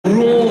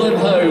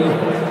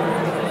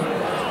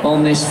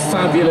on this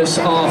fabulous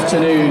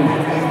afternoon.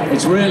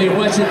 It's really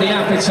whetted the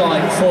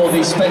appetite for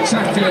the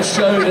spectacular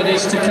show that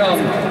is to come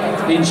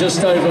in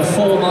just over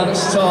 4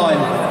 months' time.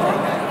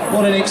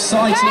 What an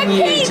exciting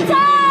year to be in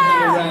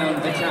and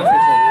around the capital.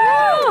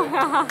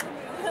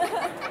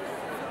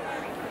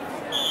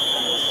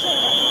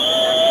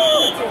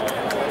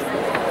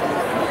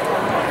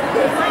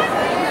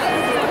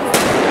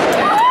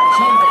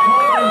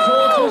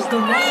 The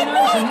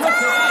Rhinos, and look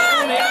at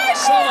that on the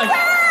outside.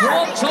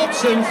 Grant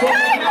Thompson from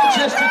the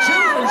Manchester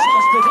Children's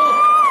Hospital.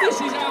 This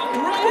is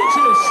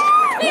outrageous.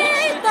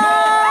 Watch the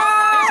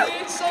car. Is he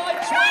inside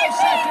 12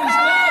 seconds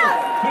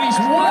now? But he's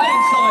well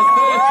inside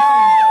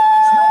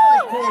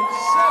 13.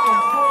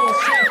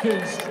 12.74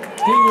 seconds.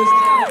 He was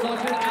out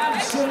like an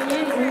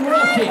absolute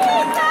rocket.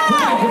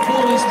 Brilliant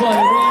performance by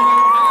the Rhino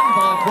and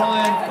by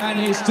Brian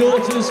and his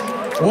daughters.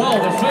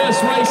 Well, the first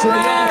race of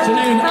the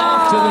afternoon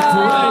after the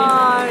parade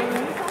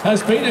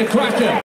has been a cracker.